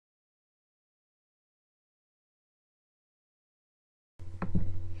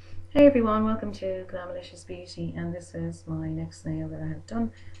Hey everyone, welcome to Glammalicious Beauty, and this is my next nail that I have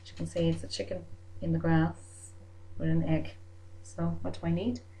done. As you can see, it's a chicken in the grass with an egg. So what do I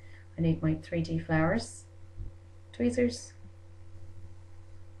need? I need my 3D flowers, tweezers,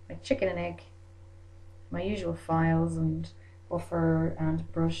 my chicken and egg, my usual files and buffer and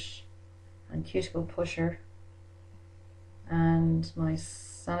brush and cuticle pusher, and my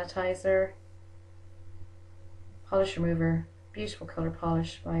sanitiser, polish remover, beautiful colour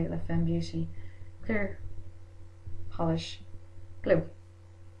polish by Femme Beauty, clear polish, glue.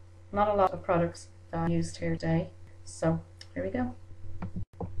 Not a lot of products that I used here today, so here we go.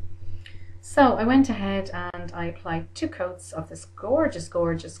 So I went ahead and I applied 2 coats of this gorgeous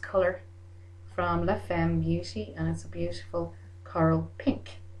colour from Femme Beauty, and it's a beautiful coral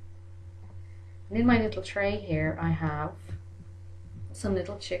pink. And in my little tray here I have some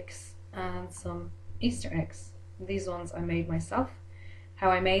little chicks and some Easter eggs. These ones I made myself. How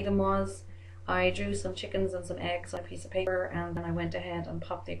I made them was I drew some chickens and some eggs on a piece of paper, and then I went ahead and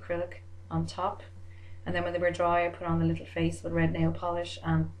popped the acrylic on top, and then when they were dry I put on the little face with red nail polish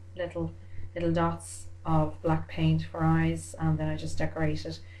and little dots of black paint for eyes, and then I just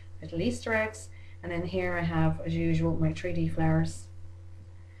decorated little Easter eggs. And then here I have, as usual, my 3D flowers.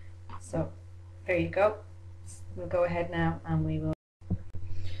 So there you go. We'll go ahead now and we will.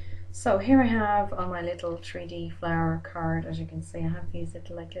 So here I have on my little 3D flower card, as you can see, I have these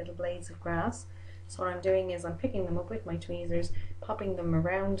little blades of grass. So what I'm doing is I'm picking them up with my tweezers, popping them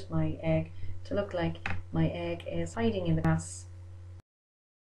around my egg to look like my egg is hiding in the grass.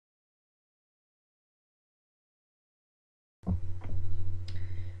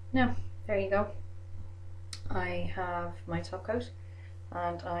 Now, there you go. I have my top coat,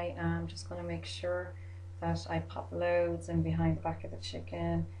 and I am just going to make sure that I pop loads in behind the back of the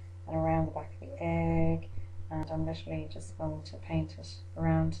chicken and around the back of the egg, and I'm literally just going to paint it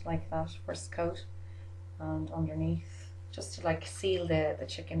around like that, first coat and underneath, just to like seal the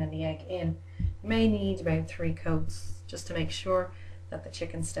chicken and the egg in. You may need about 3 coats just to make sure that the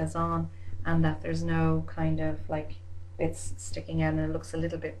chicken stays on and that there's no kind of like bits sticking out and it looks a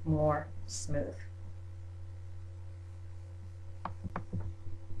little bit more smooth.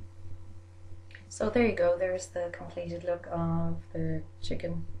 So there you go, there's the completed look of the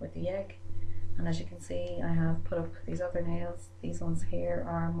chicken with the egg. And as you can see, I have put up these other nails. These ones here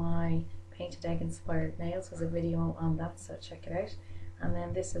are my painted egg inspired nails. There's a video on that, so check it out. And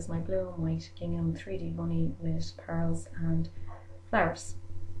then this is my blue and white gingham 3D bunny with pearls and flowers.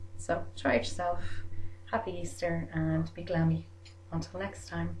 So try it yourself. Happy Easter and be glammy. Until next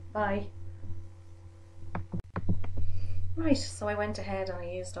time, bye. Right, so I went ahead and I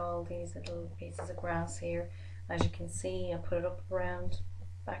used all these little pieces of grass here. As you can see, I put it up around the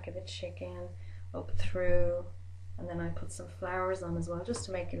back of the chicken, up through, and then I put some flowers on as well, just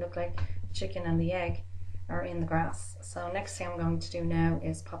to make it look like the chicken and the egg are in the grass. So next thing I'm going to do now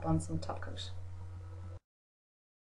is pop on some top coat.